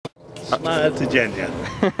Smile to Jenya.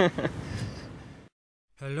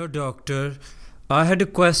 Hello, doctor. I had a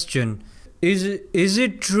question. Is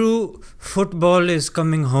it true football is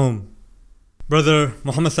coming home? Brother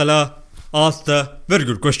Muhammad Salah asked a very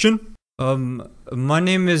good question. My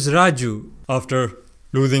name is Raju. After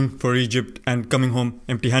losing for Egypt and coming home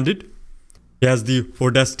empty-handed, he has the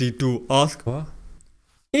audacity to ask, What?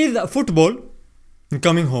 is football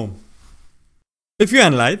coming home? If you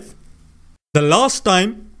analyze, the last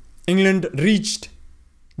time England reached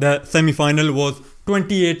the semi-final was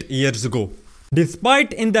 28 years ago.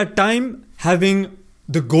 Despite in that time having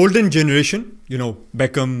the golden generation,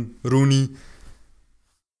 Beckham, Rooney,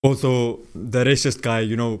 also the racist guy,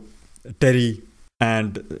 Terry,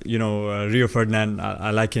 and Rio Ferdinand,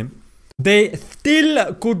 I like him. They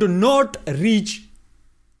still could not reach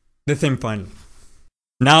the semi-final.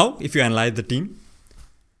 Now, if you analyze the team,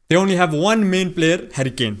 they only have one main player,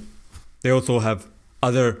 Harry Kane. They also have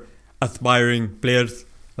other aspiring players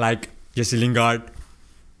like Jesse Lingard,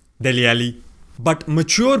 Dele Alli, but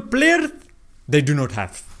mature players they do not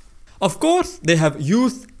have. Of course, they have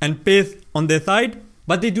youth and pace on their side,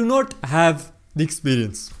 but they do not have the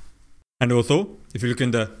experience. And also, if you look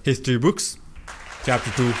in the history books,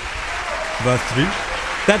 chapter 2, verse 3,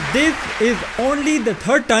 that this is only the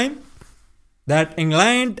third time that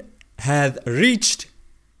England has reached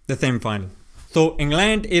the semi-final. So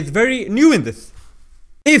England is very new in this.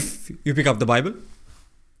 If you pick up the Bible,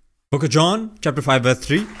 Book of John, chapter 5, verse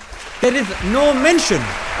 3, there is no mention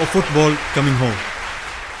of football coming home.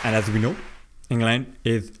 And as we know, England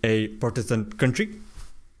is a Protestant country,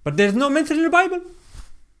 but there is no mention in the Bible.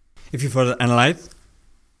 If you further analyze,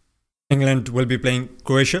 England will be playing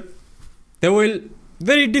Croatia. They will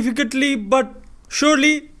very difficultly, but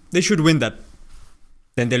surely they should win that.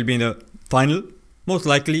 Then they'll be in the final, most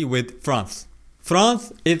likely with France.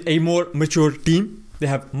 France is a more mature team. They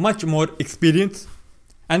have much more experience.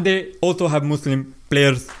 And they also have Muslim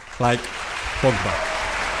players like Pogba.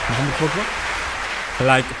 Mohamed Pogba?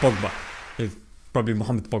 Like Pogba. Is probably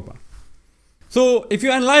Mohamed Pogba. So if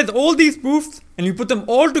you analyze all these proofs and you put them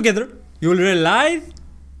all together, you will realize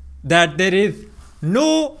that there is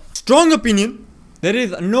no strong opinion, there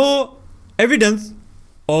is no evidence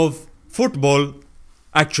of football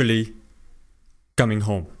actually coming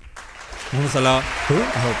home. Muhammad Salah, I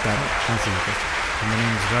hope that answers your question. My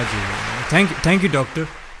name is Raju. Thank you, doctor.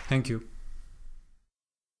 Thank you.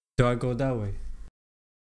 Do I go that way?